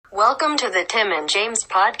Welcome to the Tim and James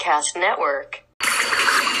Podcast Network.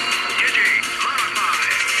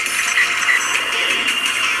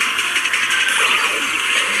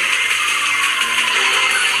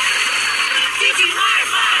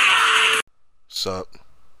 Sup?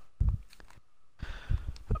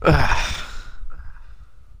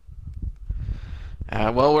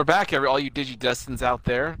 Well, we're back, all you Digidestins out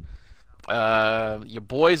there. Your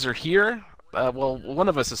boys are here. Well, one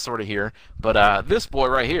of us is sort of here, but this boy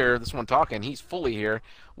right here, this one talking, he's fully here.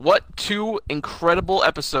 What two incredible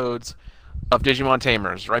episodes of Digimon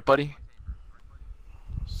Tamers, right, buddy?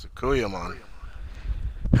 Sakuyamon.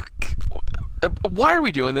 Why are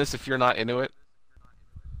we doing this if you're not into it?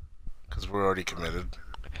 Because we're already committed.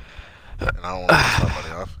 And I don't want to piss somebody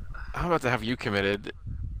off. I'm about to have you committed.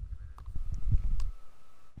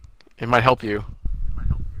 It might help you.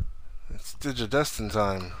 It's Digidestin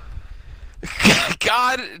time.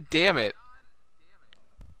 God damn it.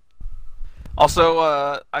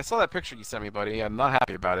 Also, I saw that picture you sent me, buddy. I'm not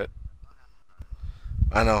happy about it.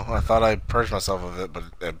 I know. I thought I purged myself of it, but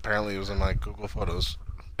apparently it was in my Google Photos.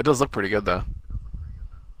 It does look pretty good, though.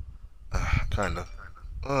 Kinda.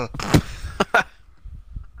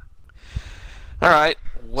 Alright,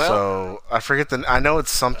 well... So, I forget I know it's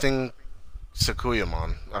something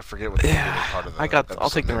Sakuyamon. I forget what the part of the I'll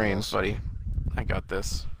take the name reins, was. buddy. I got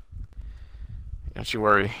this. Don't you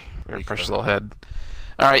worry. You're a precious little head.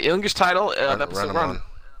 Alright, English title, episode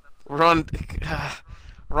we're on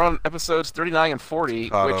episodes 39 and 40,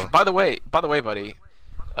 which, by the way, buddy,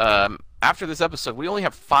 after this episode, we only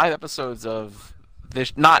have 5 episodes of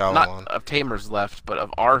this, not of Tamers left, but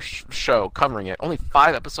of our show covering it. Only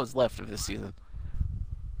 5 episodes left of this season.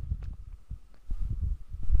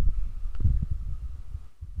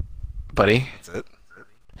 Buddy. That's it?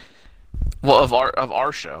 Well, of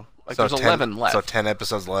our show. Like, so there's 11 left. So 10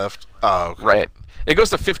 episodes left? Oh, okay. Right. It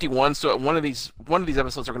goes to 51, so one of these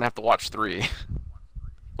episodes we're going to have to watch 3.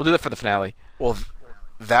 We'll do that for the finale. Well,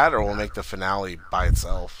 that or we'll make the finale by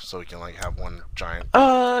itself, so we can, like, have one giant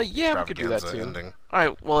yeah, we could do that, too. Ending.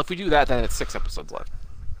 Alright, well, if we do that, then it's 6 episodes left.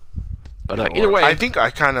 But either way... I think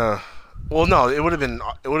I kind of... Well, no, it would have been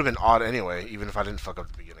odd anyway, even if I didn't fuck up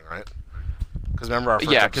the beginning, right? Because remember, our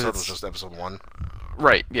first episode was just episode 1.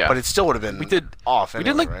 Right, yeah. But it still would have been off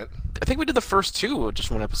anyway, right? I think we did the first 2 with just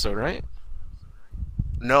 1 episode, right?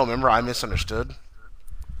 No, remember I misunderstood?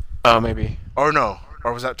 Oh, maybe. Or no.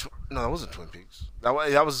 Or was that... No, that wasn't Twin Peaks. That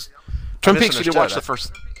was... Twin Peaks, you did watch the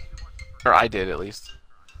first... Or I did, at least.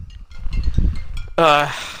 Send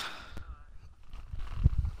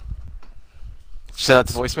out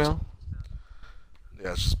the voicemail?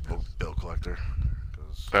 Yeah, it's just bill collector.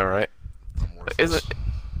 Alright. Is it...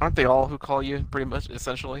 Aren't they all who call you, pretty much,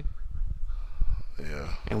 essentially? Yeah.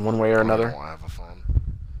 In one way or another? I don't have a phone.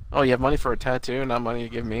 Oh, you have money for a tattoo, not money to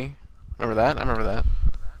give me? Remember that? I remember that.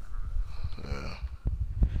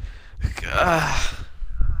 Yeah.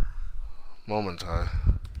 Moment high.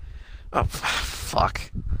 Oh, fuck.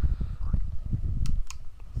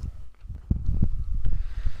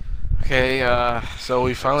 Okay, So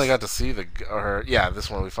we finally got to see this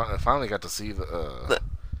one, we finally got to see the,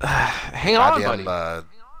 hang on, buddy.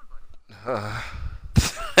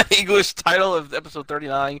 English title of episode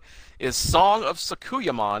 39 is Song of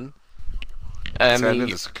Sakuyamon. And I knew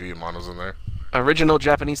the Sakuyamon was in there. Original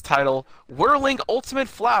Japanese title, Whirling Ultimate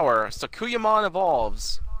Flower, Sakuyamon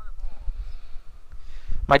Evolves.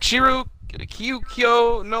 Maichiru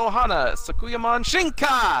Kyukyo no Hana, Sakuyamon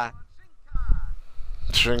Shinka!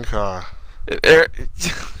 Shinka.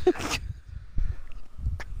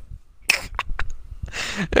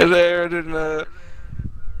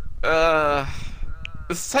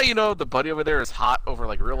 This is how you know the buddy over there is hot over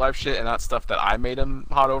like real life shit and not stuff that I made him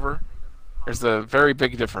hot over. There's a very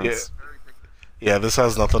big difference. Yeah, this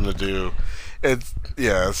has nothing to do. It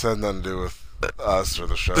has nothing to do with us or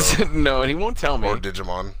the show. No, and he won't tell me. Or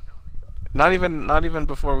Digimon. Not even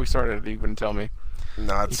before we started, he wouldn't tell me.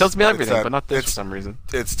 No, he tells me everything, but not this for some reason.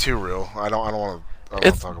 It's too real. I don't want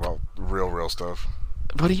to talk about real stuff.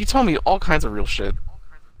 Buddy, you told me all kinds of real shit.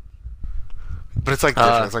 But it's like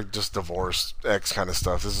different. It's like just divorce, ex kind of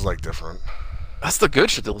stuff. This is like different. That's the good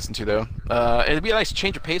shit to listen to, though. It'd be a nice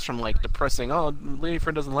change of pace from like depressing, oh, lady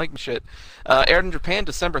friend doesn't like me shit. Aired in Japan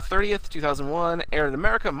December 30th, 2001. Aired in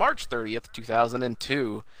America March 30th,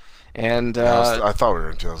 2002. And I thought we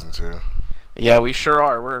were in 2002. Yeah, we sure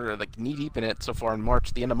are. We're like knee deep in it so far in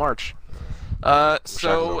March, the end of March. Wish I could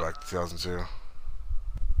go back to 2002.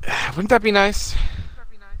 Wouldn't that be nice?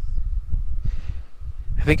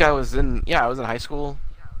 I think I was in high school.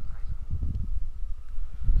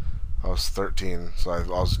 I was 13, so I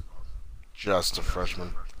was just a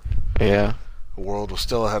freshman. Yeah. The world was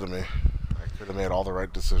still ahead of me. I could have made all the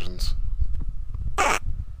right decisions.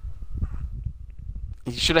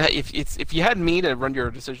 You should have. If you had me to run your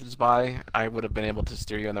decisions by, I would have been able to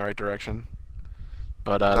steer you in the right direction.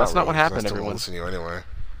 But that's not what happened. Everyone. Listen to you anyway.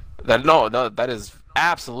 No, that is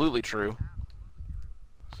absolutely true.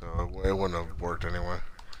 So it wouldn't have worked anyway.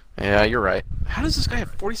 Yeah, you're right. How does this guy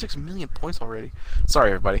have 46 million points already? Sorry,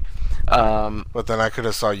 everybody. But then I could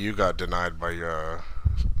have saw you got denied by your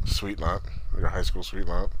sweet knot, your high school sweet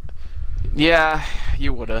knot. Yeah,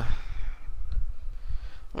 you would have.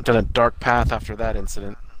 Went down a dark path after that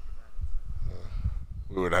incident.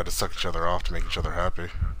 We would have had to suck each other off to make each other happy.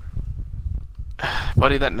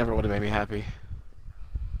 Buddy, that never would have made me happy.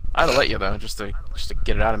 I'd have let you though, just to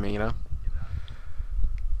get it out of me, you know.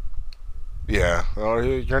 Yeah. Oh,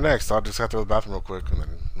 you're next. I'll just have to go to the bathroom real quick and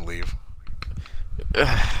then leave.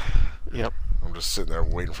 Yep. I'm just sitting there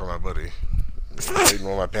waiting for my buddy. Waiting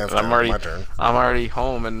on my pants. My turn. I'm already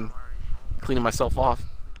home and cleaning myself off.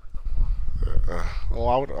 Well,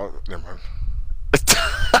 I would. Never mind.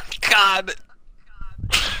 God.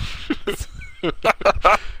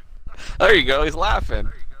 There you go. He's laughing.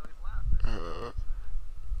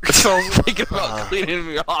 So thinking about cleaning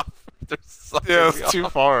me off. Yeah, it's too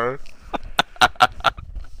far.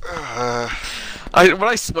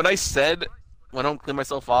 When I said when I don't clean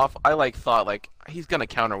myself off, I thought he's gonna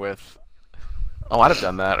counter with, oh, I'd have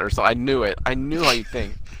done that or so. I knew it. I knew how you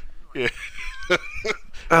think. Yeah.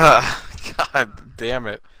 God damn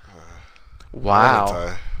it!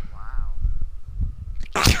 Wow.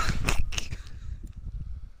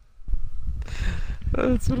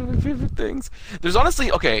 That's one of my favorite things. There's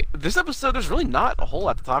honestly, this episode, there's really not a whole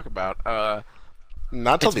lot to talk about.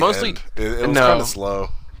 Not till the end. It was kind of slow.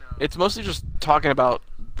 It's mostly just talking about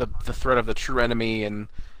the threat of the true enemy and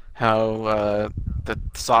how the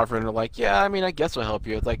Sovereign are like, yeah, I mean, I guess I'll help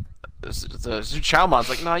you. It's like, Zuchalmon's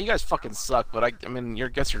like, nah, you guys fucking suck, but I mean,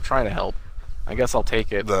 guess you're trying to help. I guess I'll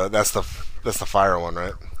take it. That's the fire one,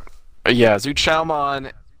 right? Yeah,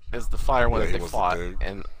 Zuchalmon is the fire one that they fought,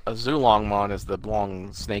 and Azulongmon is the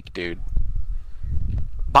long snake dude.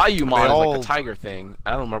 Bayumon is like the tiger thing.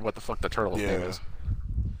 I don't remember what the fuck the turtle thing is.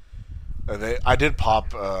 I did pop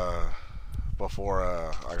before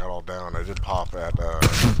I got all down. I did pop at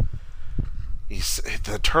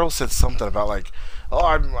the turtle said something about like, oh,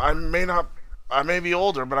 I may be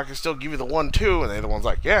older, but I can still give you the 1 2, and the other one's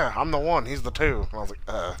like, yeah, I'm the 1, he's the 2, and I was like,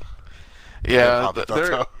 yeah,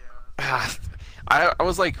 I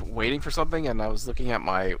was like waiting for something, and I was looking at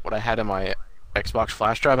what I had in my Xbox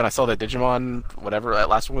flash drive, and I saw the Digimon whatever that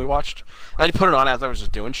last one we watched, and I put it on as I was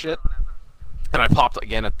just doing shit, and I popped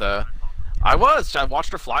again at the. I watched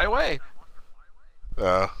her fly away.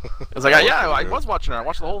 It was like, yeah, I was watching her. I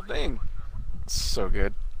watched the whole thing. It's so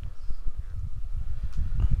good.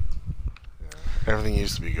 Yeah. Everything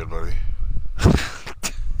used to be good, buddy.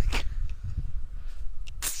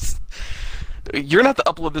 You're gonna have to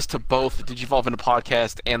upload this to both the Digivolve into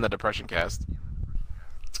podcast and the Depression Cast.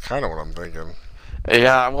 It's kind of what I'm thinking.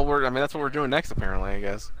 Yeah, well, that's what we're doing next, apparently. I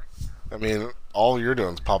guess. I mean, all you're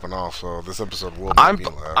doing is popping off, so this episode will make me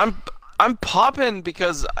laugh. I'm popping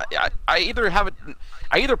because I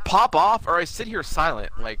either pop off or I sit here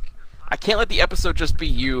silent. Like, I can't let the episode just be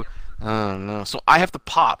you. Oh no, so I have to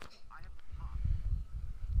pop.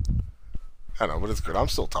 I know, but it's good. I'm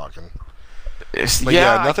still talking. But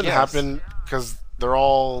yeah, nothing happened because they're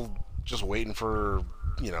all just waiting for,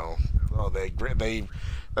 I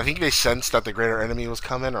think they sensed that the greater enemy was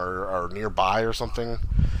coming or nearby or something.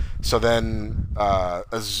 So then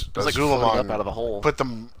Azulongmon out of the hole. put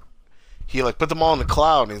them all in the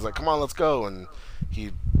cloud, and he's like, come on, let's go, and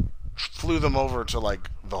he flew them over to like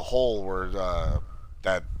the hole where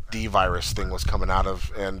that D virus thing was coming out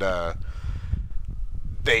of, and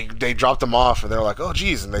they dropped them off, and they're like, oh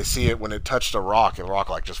geez, and they see it when it touched a rock, and the rock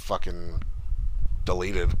like just fucking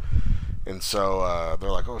deleted, and so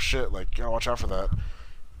they're like, oh shit, like, you gotta watch out for that.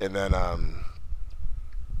 And then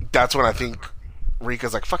that's when I think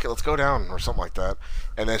Rika's like, fuck it, let's go down, or something like that.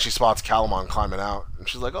 And then she spots Calamon climbing out, and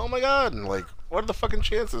she's like, oh my god, and like, what are the fucking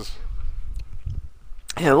chances?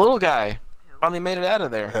 Yeah, the little guy finally made it out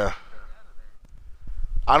of there. Yeah.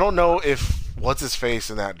 I don't know if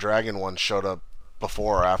what's-his-face in that dragon one showed up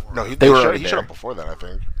before or after. No, he showed up before that, I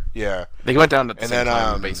think. Yeah. They went down at the same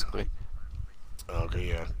time, basically. Okay,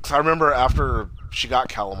 yeah. So I remember after she got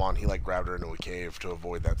Calamon, he like grabbed her into a cave to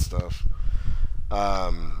avoid that stuff.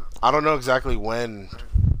 I don't know exactly when,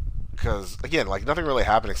 because again, like nothing really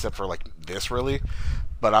happened except for like this really,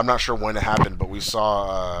 but I'm not sure when it happened. But we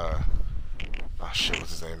saw, oh shit,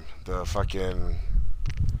 what's his name? The fucking,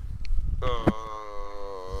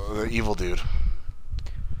 the evil dude.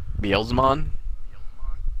 Beelzemon?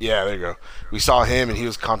 Yeah, there you go. We saw him, and he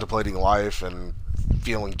was contemplating life and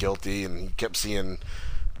feeling guilty, and he kept seeing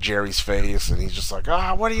Jerry's face, and he's just like,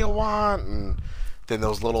 what do you want? And then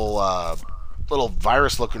those little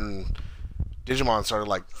virus-looking Digimon started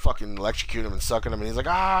like fucking electrocuting him and sucking him, and he's like,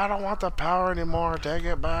 I don't want the power anymore. Take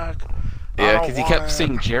it back. Yeah, because he kept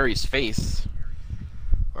seeing Jerry's face.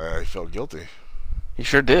 Yeah, he felt guilty. He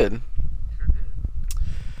sure did.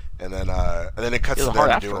 And then it cuts to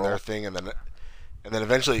them doing their thing, and then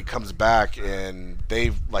eventually it comes back, and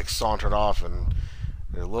they've like sauntered off, and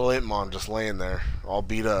there's little Itmon just laying there, all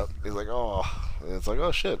beat up. He's like, oh, and it's like,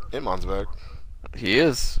 oh shit, Itmon's back. He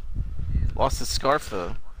is. Lost his scarf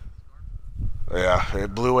though. Yeah,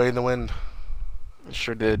 it blew away in the wind. It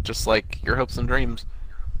sure did, just like your hopes and dreams.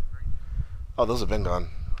 Oh, those have been gone.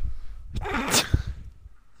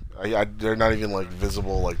 They're not even like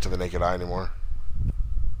visible like to the naked eye anymore.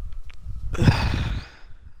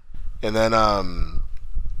 And then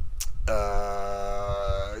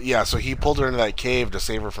yeah, so he pulled her into that cave to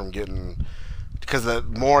save her from getting, because the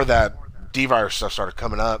more that D-virus stuff started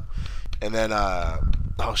coming up, and then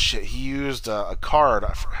oh shit, he used a card,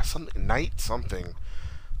 something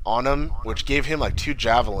on him, which gave him like 2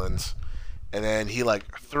 javelins, and then he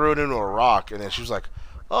like threw it into a rock, and then she was like,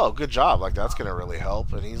 oh, good job, like that's gonna really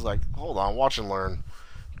help. And he's like, hold on, watch and learn,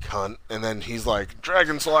 cunt. And then he's like,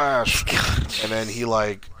 Dragon Slash, and then he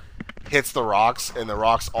like hits the rocks, and the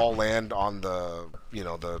rocks all land on the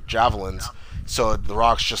javelins, so the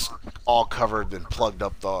rocks just all covered and plugged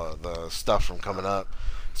up the stuff from coming up,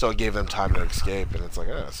 so it gave them time to escape. And it's like,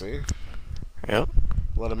 see, yep,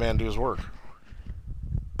 let a man do his work.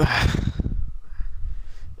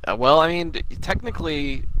 Well, I mean,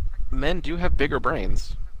 technically men do have bigger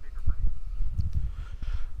brains,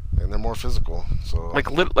 and they're more physical, so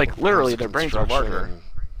literally their brains are larger.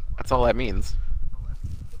 That's all that means.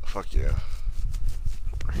 Fuck yeah.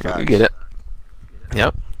 You get it.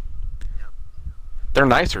 Yep. They're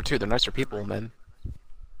nicer too. They're nicer people, men.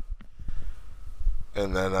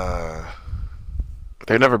 And then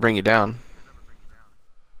they never bring you down. I'm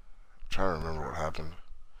trying to remember what happened.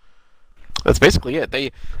 That's basically it.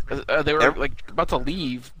 They were like about to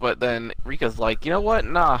leave, but then Rika's like, you know what?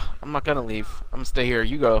 Nah, I'm not gonna leave. I'm gonna stay here.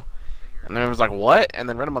 You go. And then it was like, what? And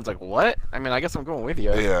then Renamon's like, what? I mean, I guess I'm going with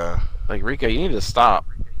you. Yeah. Like, Rika, you need to stop.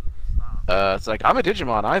 It's like, I'm a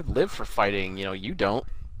Digimon. I live for fighting. You don't.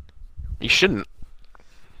 You shouldn't.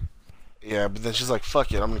 Yeah, but then she's like,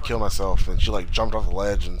 fuck it, I'm gonna kill myself. And she like jumped off the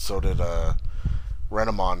ledge, and so did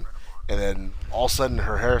Renamon. And then all of a sudden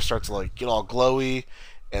her hair starts to like get all glowy.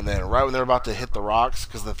 And then right when they're about to hit the rocks,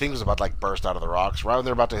 because the thing was about to like burst out of the rocks, right when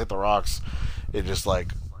they're about to hit the rocks, it just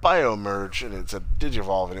like biomerge, and it's a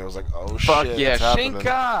Digivolve, and it was like, oh fuck shit, yeah, it's happening.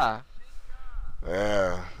 Shinka!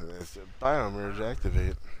 Yeah, it's a biomerge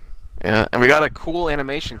activate. Yeah, and we got a cool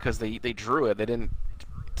animation because they drew it. They didn't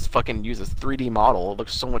fucking use this 3D model. It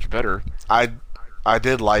looks so much better. I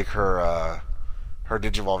did like her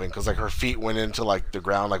Digivolving, because like her feet went into like the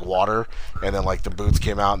ground like water, and then like the boots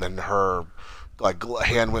came out, and then her like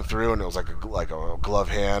hand went through, and it was like a glove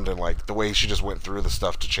hand, and like the way she just went through the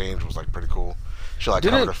stuff to change was like pretty cool. She like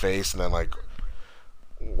covered her face and then like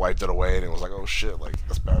wiped it away, and it was like, oh shit, like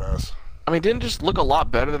that's badass. I mean, didn't it just look a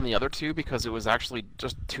lot better than the other two because it was actually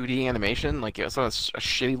just 2D animation? Like, it's not a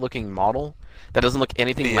shitty-looking model that doesn't look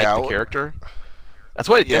anything like the character. That's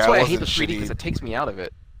why I hate the 3D, because it takes me out of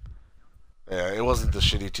it. Yeah, it wasn't the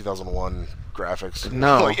shitty 2001 graphics.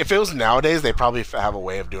 No. Like, if it was nowadays, they probably have a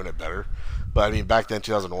way of doing it better. But, I mean, back then,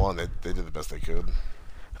 2001, they did the best they could.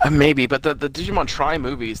 Maybe, but the Digimon Tri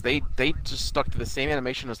movies, they just stuck to the same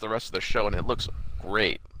animation as the rest of the show, and it looks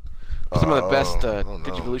great. Some of the best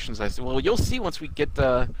Digivolutions I see. Well, you'll see once we get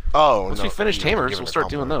once we finish Tamers, we'll start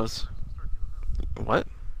doing those. What?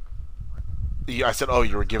 Yeah, I said, oh,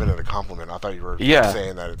 you were giving it a compliment. I thought you were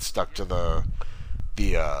saying that it stuck to the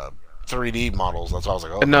 3D models. That's why I was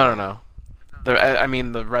like, oh. No. I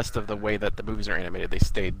mean, the rest of the way that the movies are animated, they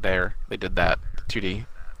stayed there. They did that 2D.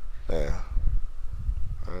 Yeah.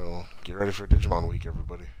 I don't know. Get ready for Digimon Week,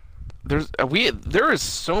 everybody. There is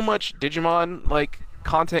so much Digimon like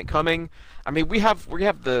content coming. I mean, we have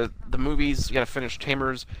the movies. We got to finish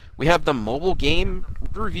Tamers. We have the mobile game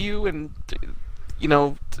review and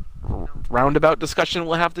roundabout discussion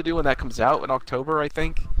we'll have to do when that comes out in October, I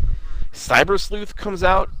think. Cyber Sleuth comes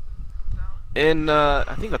out in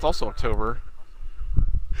I think that's also October.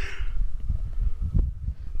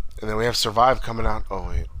 And then we have Survive coming out. Oh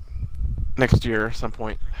wait, next year at some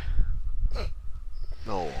point.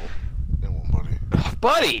 No, it won't, buddy.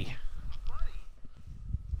 Buddy,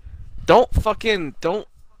 don't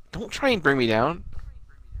try and bring me down.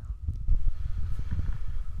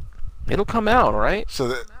 It'll come out, right?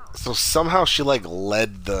 So somehow she like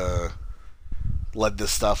led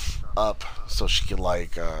this stuff up so she could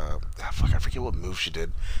like fuck, I forget what move she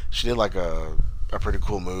did. She did like a pretty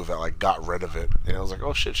cool move that like got rid of it, and I was like,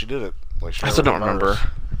 oh shit, she did it. Like she I still got don't rid of the remember.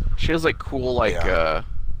 virus. She has like cool like Yeah.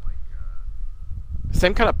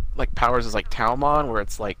 same kind of like powers as like Talmon, where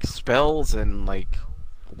it's like spells and like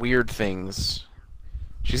weird things.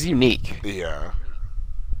 She's unique. Yeah.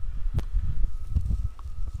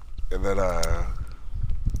 And then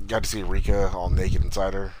got to see Rika all naked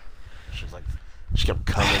inside her. She was like, she kept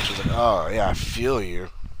coming. She was like, oh yeah, I feel you.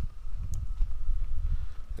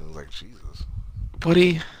 It was like, Jesus,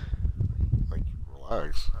 Buddy. like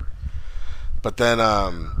relax. But then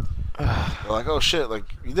they're like, oh shit, like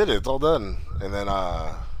you did it, it's all done. And then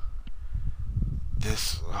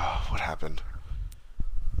what happened?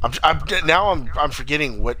 I'm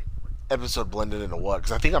forgetting what episode blended into what,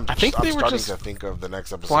 because I think I'm they were starting just to think of the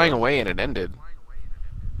next episode. flying away and it ended.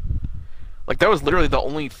 Like that was literally the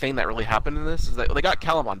only thing that really happened in this. Is that they got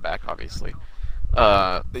Calamon back, obviously.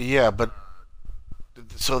 Yeah, but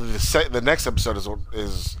so the next episode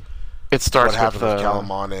is It starts what happened with with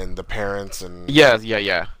Calamon and the parents and yeah.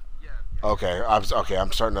 okay,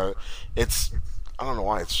 I'm starting to. It's I don't know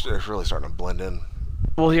why it's really starting to blend in.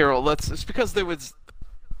 Well, here, it's because there was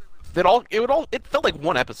it felt like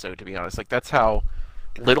one episode, to be honest. Like that's how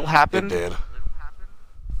little It happened. did.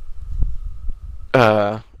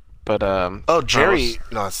 But Oh, Jerry.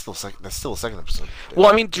 No, that's still a second episode. Well,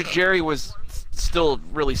 I mean, Jerry was still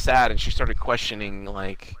really sad, and she started questioning.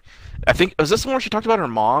 Like, I think was this the one where she talked about her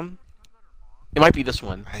mom? It might be this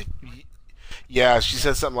one. Yeah, she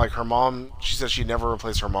said something like her mom. She said she never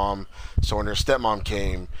replaced her mom. So when her stepmom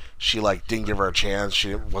came, she like didn't give her a chance.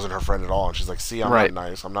 She wasn't her friend at all. And she's like, "See, I'm Right. not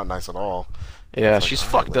nice. I'm not nice at all." Yeah, It's like, she's "All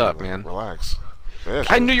right, fucked lady, up, man. Relax. Yeah,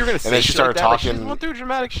 I knew you were gonna say And then she shit started like that. Like, she's talking. going through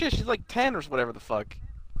dramatic shit. She's like 10 or whatever the fuck.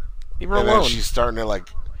 Leave her And alone. then she's starting to like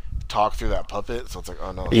talk through that puppet. So it's like,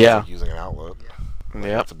 oh no, she's Yeah. like using an outlet. Like,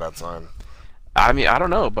 Yep. That's a bad sign. I mean, I don't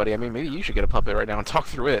know, buddy. I mean, maybe you should get a puppet right now and talk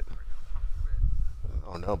through it.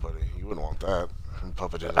 Oh no, buddy, you wouldn't want that.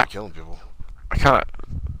 Puppet ends up killing people. I kind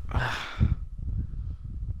of.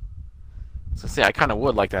 So see, I kind of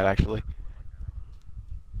would like that actually.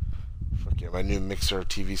 Fuck yeah, my new Mixer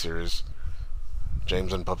TV series,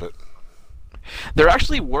 James and Puppet. There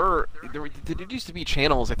actually there used to be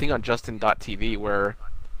channels, I think, on Justin.tv where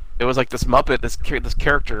it was like this Muppet, this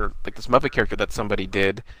character, like this Muppet character that somebody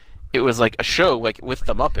did. It was like a show, like with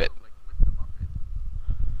the Muppet.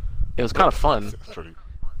 It was kind of fun.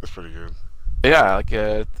 It's pretty good. Yeah, like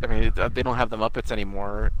I mean, they don't have the Muppets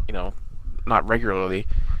anymore, you know, not regularly.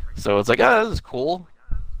 So it's like, oh, this is cool.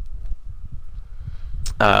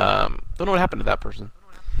 Don't know what happened to that person,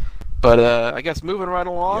 but I guess moving right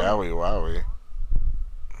along. Yowie wowie.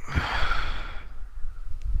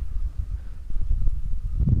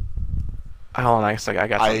 Hold on, I guess I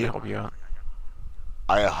got something to help you out.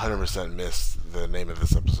 I 100% missed the name of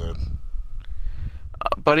this episode.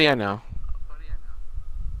 Buddy, I know.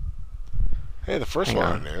 Hey, the first Hang one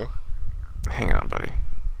on. I knew. Hang on, buddy.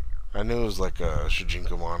 I knew it was like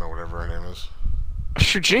Shujinkomon or whatever her name is.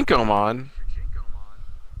 Shujinkomon.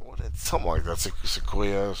 It's something like that.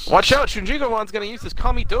 Sequoia. Watch out, Shujinkomon's gonna use this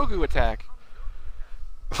Kami Dogu attack.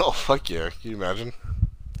 Oh fuck yeah! Can you imagine?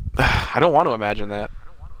 I don't want to imagine that.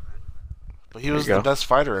 But he was the best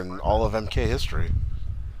fighter in all of MK history.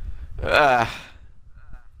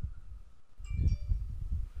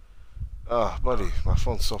 Oh, buddy, my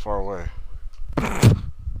phone's so far away.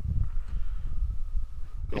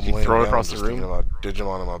 Did you throw it across the room? Thinking about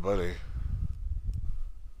Digimon and my buddy.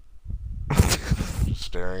 Just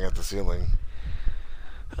staring at the ceiling.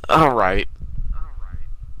 Alright.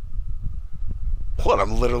 What?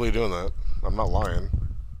 I'm literally doing that. I'm not lying.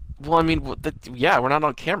 Well, I mean, yeah, we're not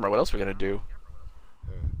on camera. What else are we gonna do?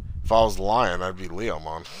 If I was lying, I'd be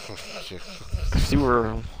Leomon. If you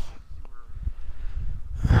were...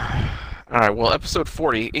 Alright, well, episode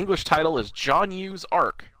 40. English title is John Yu's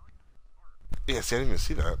Arc. Yeah, see, I didn't even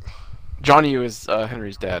see that. John Yu is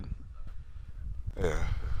Henry's dad.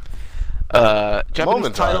 Yeah.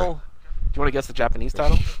 Japanese title... Do you want to guess the Japanese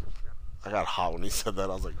title? I got hot when he said that.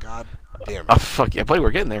 I was like, God damn it. Oh, fuck yeah. Buddy,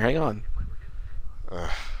 we're getting there. Hang on.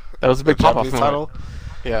 That was a big pop-off moment. Title?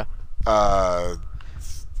 Yeah.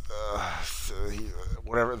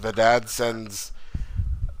 Whatever. The dad sends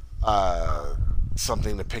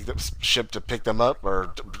something to pick the ship to pick them up,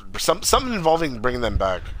 or something involving bringing them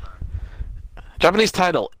back. Japanese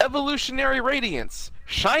title: Evolutionary Radiance,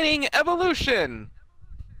 Shining Evolution.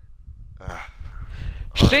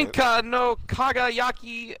 Shinka no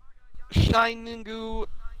Kagayaki Shiningu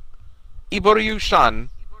Iboryu-shan.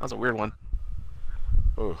 That was a weird one.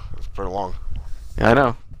 Oh, that's pretty long. Yeah, I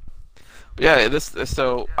know. But yeah,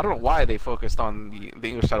 so I don't know why they focused on the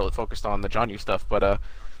English title. It focused on the John stuff, but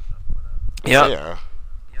yeah.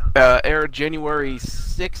 Aired January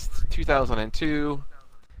 6th, 2002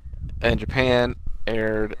 in Japan.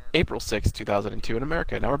 Aired April 6th, 2002 in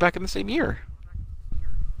America. Now we're back in the same year.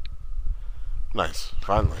 Nice,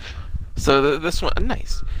 finally. So this one,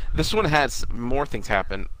 nice. This one has more things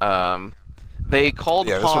happen. They called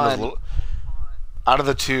upon. This one was a little... Out of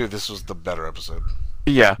the two, this was the better episode.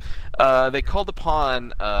 Yeah, they called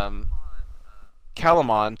upon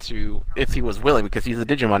Calamon to, if he was willing, because he's a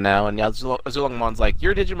Digimon now, and Azulongamon's like,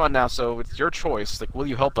 "You're a Digimon now, so it's your choice. Like, will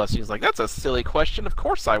you help us?" And he's like, "That's a silly question. Of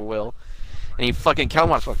course I will." And he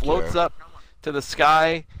Calamon floats up to the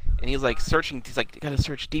sky, and he's like searching. He's like, "You gotta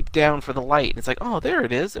search deep down for the light." And it's like, "Oh, there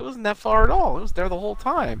it is. It wasn't that far at all. It was there the whole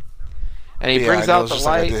time." And he brings out the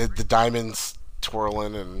light. Like the diamonds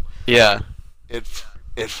twirling, and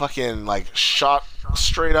it fucking like shot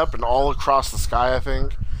straight up and all across the sky, I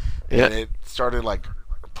think. Yeah. And it started like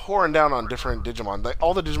pouring down on different Digimon. Like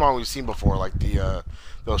all the Digimon we've seen before, like the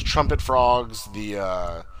those trumpet frogs,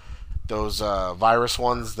 those virus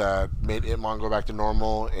ones that made Itmon go back to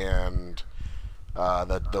normal, and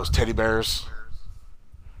those teddy bears.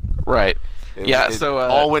 Right. It so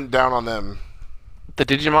all went down on them. The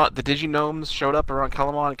Diginomes showed up around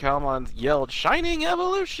Calamon, and Calamon yelled, "Shining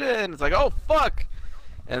Evolution!" It's like, oh fuck!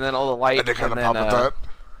 And then all the light. And they kind of popped with that.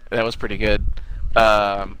 That was pretty good.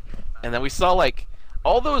 And then we saw like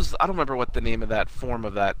all those. I don't remember what the name of that form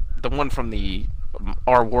of that. The one from the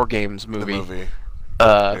our War Games movie. The movie.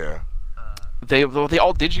 Yeah. They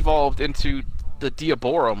all digivolved into the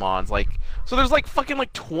Diaboromons. Like, so there's like fucking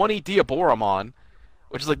like 20 Diaboromon,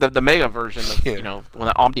 which is like the mega version of when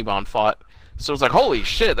the Omnimon fought. So it's like, holy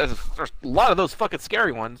shit, there's a lot of those fucking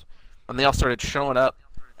scary ones. And they all started showing up,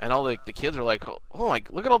 and all the kids are like, oh my,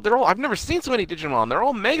 look at all, I've never seen so many Digimon. They're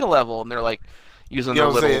all mega level, and they're like using their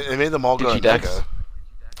little it made them all go Digidex.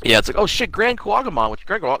 Yeah, it's like, oh shit, Grand Kuagamon, which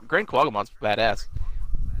Grand Kuagamon's badass.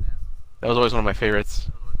 That was always one of my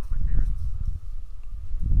favorites.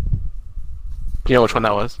 Do you know which one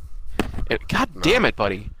that was? God damn it,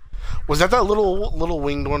 buddy. Was that little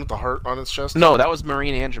winged one with the heart on its chest? No, that was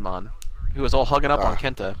Marine Angemon, who was all hugging up on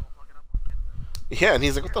Kenta. Yeah, and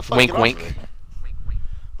he's like, what the fuck? Wink, wink.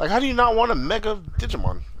 Like, how do you not want a Mega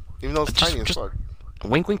Digimon? Even though it's tiny as fuck.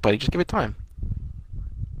 Wink, wink, buddy. Just give it time.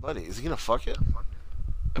 Buddy, is he gonna fuck it?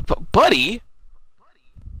 Buddy?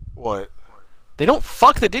 What? They don't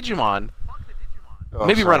fuck the Digimon. Oh,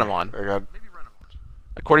 maybe Renamon.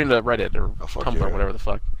 According to Reddit or Tumblr, or whatever the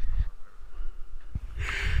fuck.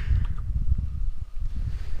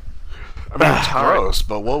 I mean, it's gross,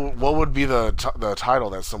 but what would be the title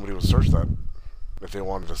that somebody would search that if they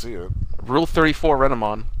wanted to see it? Rule 34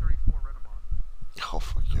 Renamon. Oh,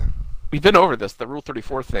 fuck yeah. We've been over this, the Rule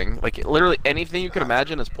 34 thing. Like, literally anything you could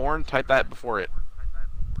imagine as porn, type that before it.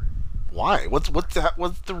 Why? What's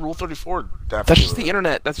the Rule 34? That's just the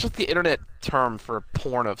internet. That's just the internet term for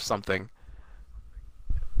porn of something.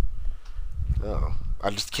 Oh,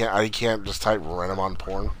 I can't just type Renamon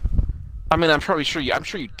porn. I mean, I'm sure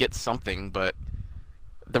you'd get something, but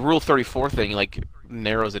the Rule 34 thing like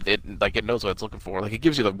narrows it. It knows what it's looking for. Like, it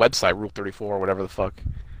gives you the website Rule 34 or whatever the fuck.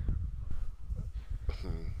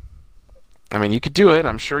 I mean, you could do it.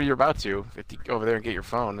 I'm sure you're about to. If you go over there and get your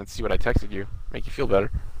phone and see what I texted you, make you feel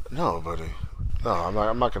better. No, buddy. No,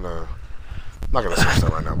 I'm not gonna search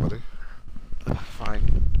that right now, buddy.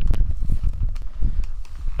 Fine.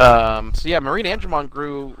 So yeah, Marine Angemon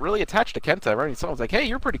grew really attached to Kenta, right? Someone's like, "Hey,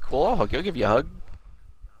 you're pretty cool. I'll give you a hug."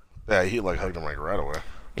 Yeah, he like hugged him like right away.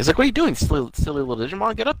 He's like, "What are you doing, silly little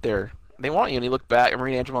Digimon? Get up there. They want you." And he looked back, and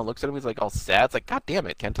Marine Angemon looks at him. He's like all sad. It's like, "God damn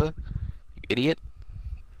it, Kenta, you idiot."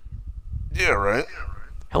 Yeah, right.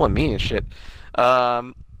 Hella mean and shit.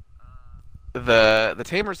 The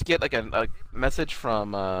Tamers get like a message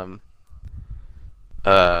from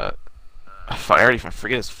I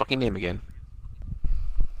forget his fucking name again.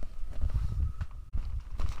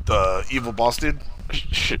 The evil boss dude?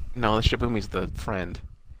 No, the Shibumi's the friend.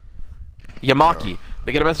 Yamaki.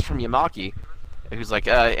 They get a message from Yamaki, who's like,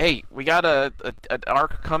 "Hey, we got an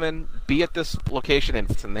arc coming. Be at this location," and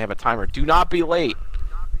they have a timer. Do not be late.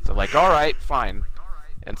 So like, all right, fine.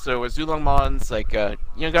 And so Azulongamon's like,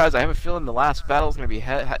 guys, I have a feeling the last battle's gonna be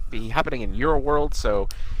happening in your world, so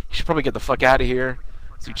you should probably get the fuck out of here.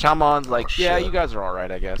 So Chamon's like, yeah, you guys are all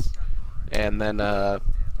right, I guess. And then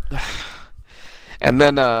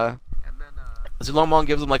Azulongamon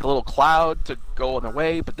gives them like a little cloud to go on their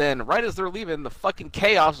way, but then right as they're leaving, the fucking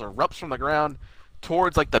chaos erupts from the ground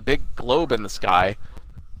towards like the big globe in the sky.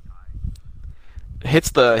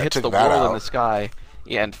 hits the took that world in out. the sky,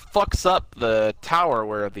 yeah, and fucks up the tower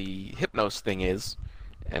where the Hypnos thing is,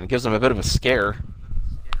 and gives them a bit of a scare.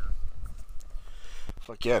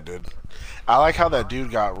 Fuck yeah, dude. I like how that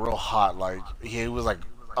dude got real hot. Like he was like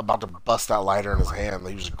about to bust that lighter in his hand.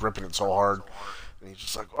 He was gripping it so hard, and he's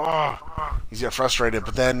just like, oh, he's getting frustrated.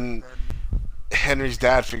 But then Henry's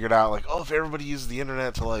dad figured out like, oh, if everybody uses the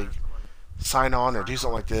internet to like sign on or do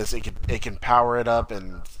something like this, it can power it up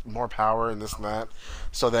and more power and this and that.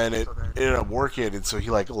 So then it ended up working, and so he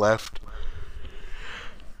like left.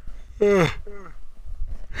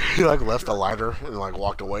 He like left the lighter and like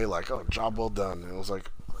walked away like, oh, job well done. And it was like,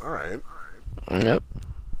 all right. Yep.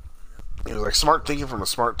 It was like smart thinking from a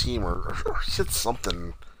smart team, or shit,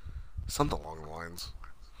 something along the lines.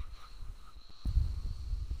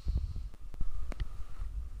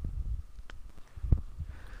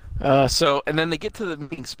 And then they get to the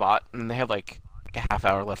meeting spot, and they have like a half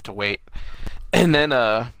hour left to wait. And then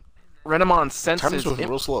Renamon Time senses was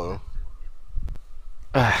real slow.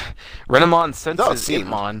 Renamon senses No, it seemed.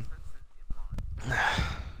 Impmon.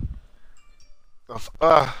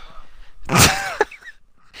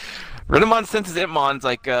 Renamon senses Impmon's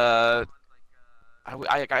like, I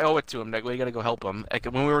owe it to him. Like, we gotta go help him. Like,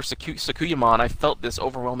 when we were Sakuyamon, I felt this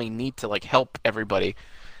overwhelming need to like help everybody.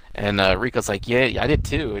 And Rika's like, yeah, I did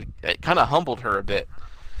too. It kind of humbled her a bit.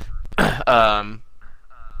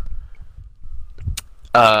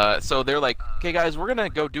 So they're like, okay, guys, we're gonna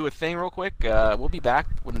go do a thing real quick. We'll be back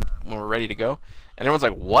when we're ready to go. And everyone's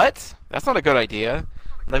like, what? That's not a good idea.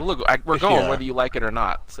 Like, look, we're going whether you like it or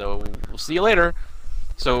not. So we'll see you later.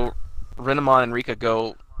 So Renamon and Rika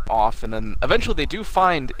go off, and then eventually they do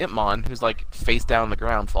find Impmon, who's like face down on the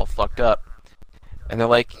ground, all fucked up. And they're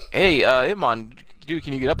like, hey, Impmon, dude,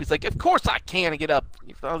 can you get up? He's like, of course I can get up.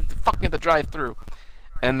 I'll fucking have to drive through.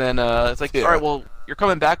 And then it's like, all right, well, you're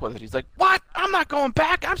coming back with it. He's like, what? I'm not going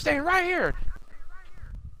back. I'm staying right here.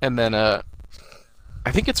 And then I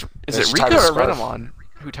think is it Rika or Renamon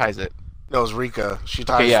who ties it? No, it was Rika. She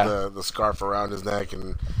ties the scarf around his neck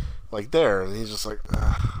and like there, and he's just like,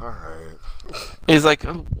 all right. He's like,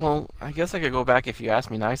 oh, well, I guess I could go back if you ask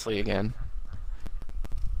me nicely again.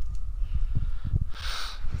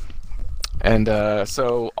 And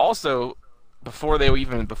so also before they were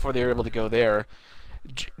able to go there,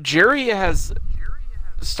 Jerry has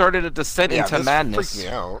started a descent into madness. Freaked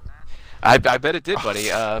me out. I bet it did, buddy.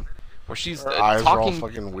 Where she's eyes talking, were all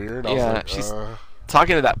fucking weird. I yeah, was like, she's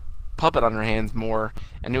talking to that puppet on her hands more,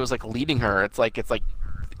 and it was like leading her. It's like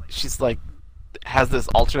she's like has this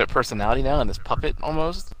alternate personality now, and this puppet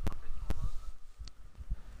almost.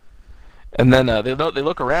 And then they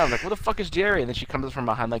look around like, where the fuck is Jerry? And then she comes from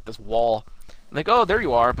behind like this wall. And like, oh, there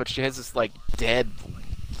you are. But she has this like dead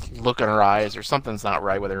look in her eyes, or something's not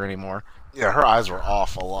right with her anymore. Yeah, her eyes were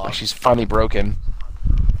off a lot. Like she's finally broken.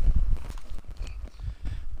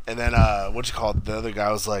 And then the other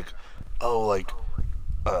guy was like, oh, like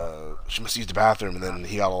she must use the bathroom. And then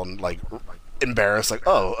he got all like embarrassed, like,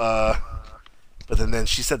 oh, but then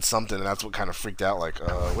she said something, and that's what kind of freaked out. Like,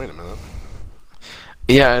 wait a minute.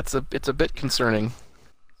 Yeah, it's a bit concerning.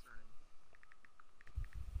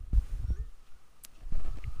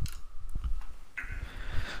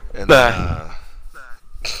 And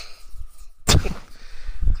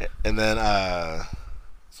then,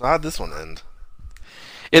 so how'd this one end?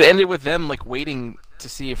 It ended with them like waiting to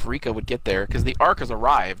see if Rika would get there, because the Ark has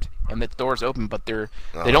arrived and the door's open, but they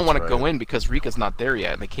don't want to go in because Rika's not there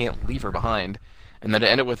yet, and they can't leave her behind. And then it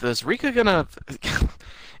ended with, is Rika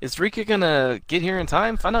gonna get here in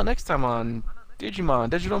time? Find out next time on Digimon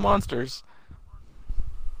Digital Monsters.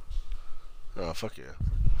 Oh, fuck yeah.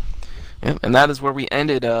 Yep, and that is where we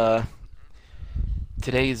ended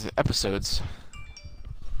today's episodes.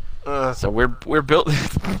 So we're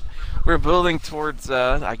building towards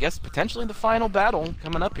I guess potentially the final battle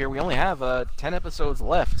coming up here. We only have 10 episodes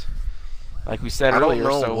left, like we said earlier. I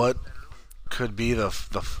don't know what could be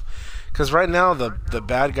because right now the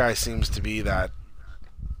bad guy seems to be that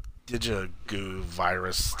Digigoo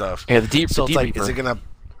virus stuff. Yeah, the deep. So it's like, is it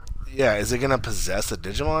gonna possess a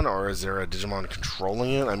Digimon, or is there a Digimon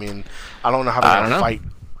controlling it? I mean, I don't know how they're gonna fight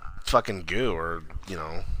fucking goo or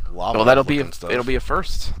lava. Well, it'll be a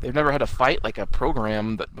first. They've never had a fight like a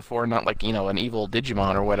program that before, not like an evil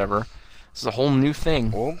Digimon or whatever. This is a whole new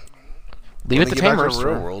thing. Well, leave it to Tamers. The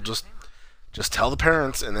real world, just tell the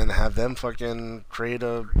parents and then have them fucking create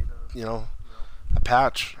a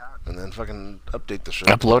patch and then fucking update the shit.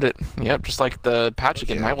 Upload it. Yep, just like the patch you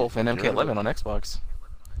get in Nightwolf and MK11 on Xbox.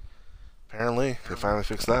 Apparently, they finally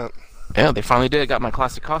fixed that. Yeah, they finally did. Got my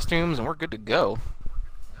classic costumes, and we're good to go.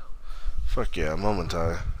 Fuck yeah,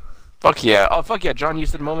 Momentai. Fuck yeah. Oh, fuck yeah. John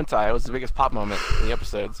Huston Momentai was the biggest pop moment in the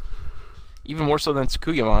episodes. Even more so than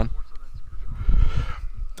Tsukuyamon.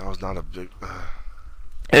 That was not a big...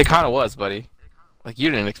 It kind of was, buddy. Like, you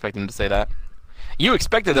didn't expect him to say that. You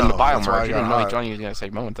expected him to biomerge. You didn't know Johnny was going to say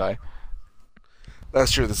Momentai.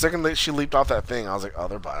 That's true. The second that she leaped off that thing, I was like, oh,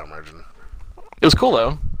 they're biomerging. It was cool,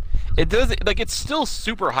 though. It does... Like, it's still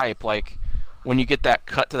super hype, like... When you get that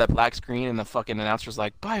cut to that black screen and the fucking announcer's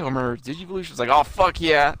like, Biomerge, Digivolution. It's like, oh, fuck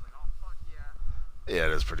yeah. Yeah,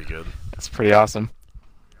 it is pretty good. That's pretty awesome.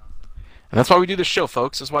 And that's why we do this show,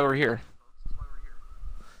 folks. That's why we're here.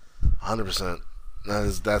 100%.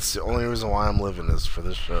 That's the only reason why I'm living is for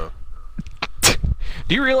this show. Do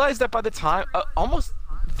you realize that by the time... almost...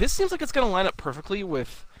 This seems like it's going to line up perfectly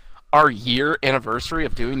with our year anniversary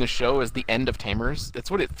of doing the show as the end of Tamers.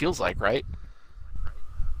 That's what it feels like, right?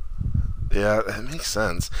 Yeah, it makes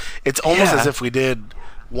sense. It's almost as if we did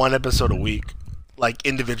one episode a week, like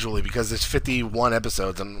individually, because there's 51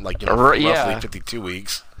 episodes and like roughly 52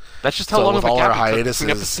 weeks. That's just how long with of a all gap our hiatuses.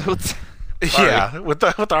 Episodes. Yeah, with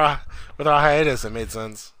our hiatus, it made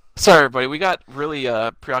sense. Sorry, everybody. We got really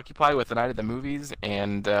preoccupied with the night of the movies,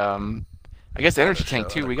 and I guess Energy Tank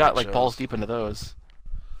too. We got like balls deep into those.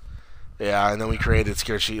 Yeah, and then we created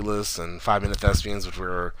Scared Sheetless and 5 Minute Thespians, which we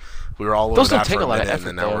were all over those that don't take for a lot of minute, effort,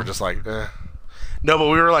 and now we're just like, eh. No, but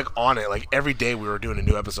we were like on it. Like every day we were doing a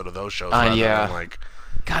new episode of those shows. Yeah. Than, like,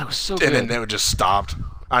 God, it was so good. And then it just stopped.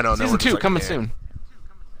 I know. Season 2 coming soon.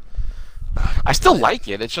 I still like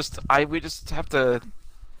it. It's just we just have to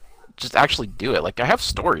just actually do it. Like I have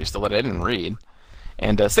stories still that I didn't read,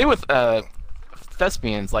 and same with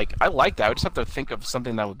Thespians. Like I like that. I just have to think of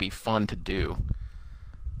something that would be fun to do.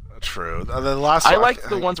 True. The last I liked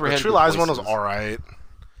the ones where the True Lies one was alright. It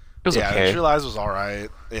was okay. The True Lies was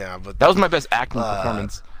alright. Yeah, but that was my best acting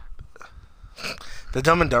performance. The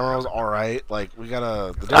Dumb and Dumber was alright. Like we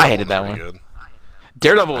gotta. I hated that one. Good.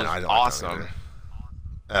 Daredevil was awesome.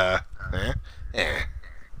 Yeah,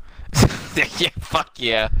 fuck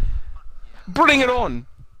yeah. Bring it on.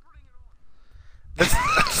 That's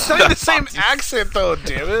not the same accent though,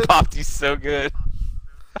 damn it. Popty's so good.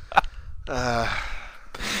 Yeah,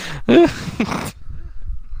 we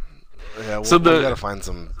gotta find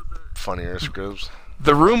some funnier scripts.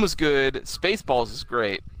 The Room was good. Spaceballs is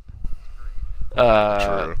great.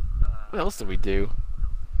 True. What else did we do?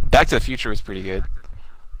 Back to the Future was pretty good.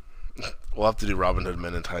 We'll have to do Robin Hood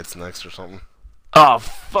Men in Tights next or something. Oh,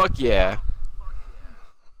 fuck yeah.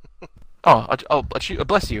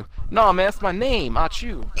 Bless you. No, man, that's my name.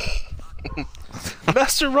 Achu.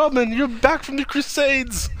 Master Robin, you're back from the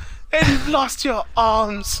Crusades, and you've lost your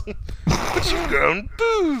arms, but you've grown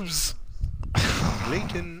boobs.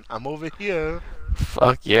 Lincoln, I'm over here.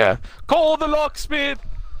 Fuck yeah. Call the locksmith.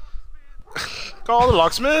 Call the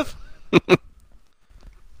locksmith.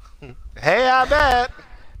 Hey, I bet.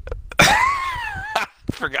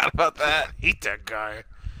 Forgot about that. Hate that guy.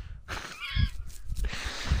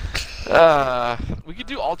 We could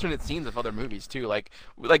do alternate scenes of other movies too. Like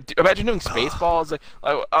imagine doing Spaceballs. Like,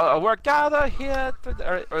 we're gathered here,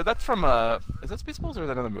 or that's from is that Spaceballs or is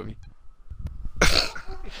that another movie?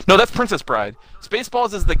 No, that's Princess Bride.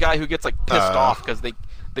 Spaceballs is the guy who gets like pissed off because the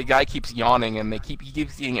guy keeps yawning and he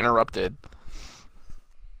keeps getting interrupted.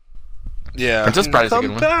 Yeah, Princess Bride is a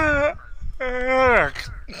good one.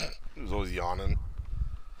 He was always yawning.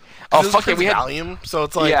 Oh fuck yeah, we had Valium, so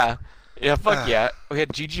it's like yeah, fuck yeah. We had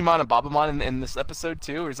Gigimon and Babamon in this episode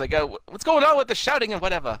too. Where he's like, what's going on with the shouting and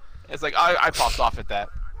whatever? It's like I popped off at that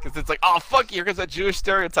because it's like, oh fuck you, because that Jewish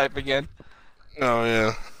stereotype again. Oh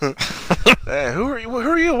yeah. Hey, who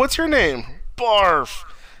are you? What's your name? Barf.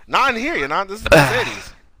 Not in here. You're not. This is the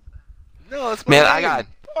Mercedes. No, that's my name.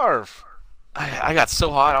 Barf. I got so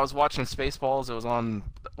hot. I was watching Spaceballs. It was on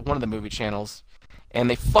one of the movie channels, and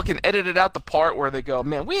they fucking edited out the part where they go,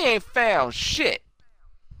 "Man, we ain't found shit."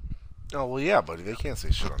 Oh well, yeah, buddy. They can't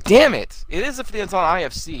say shit on. Damn it! It is if it's on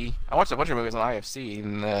IFC. I watched a bunch of movies on IFC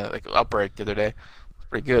in like Outbreak the other day. It's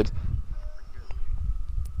pretty good.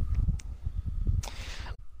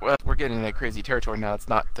 Well, we're getting into crazy territory now. It's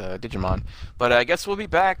not Digimon, but I guess we'll be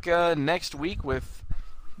back next week with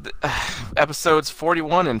episodes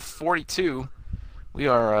 41 and 42. We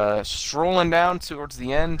are strolling down towards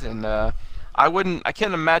the end, and I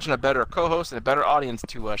can't imagine a better co-host and a better audience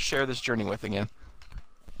to share this journey with again.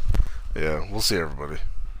 Yeah, we'll see everybody.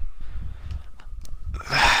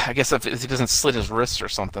 I guess if he doesn't slit his wrists or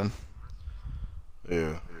something.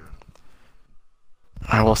 Yeah.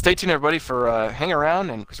 All right, well, stay tuned, everybody, for hang around,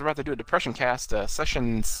 and because we're about to do a Depression Cast,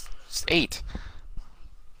 session 8.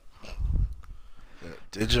 Yeah,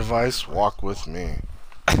 Digivice, walk with me.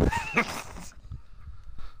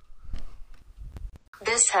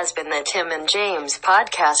 This This has been the Tim and James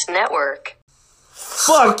Podcast Network.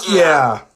 Fuck yeah!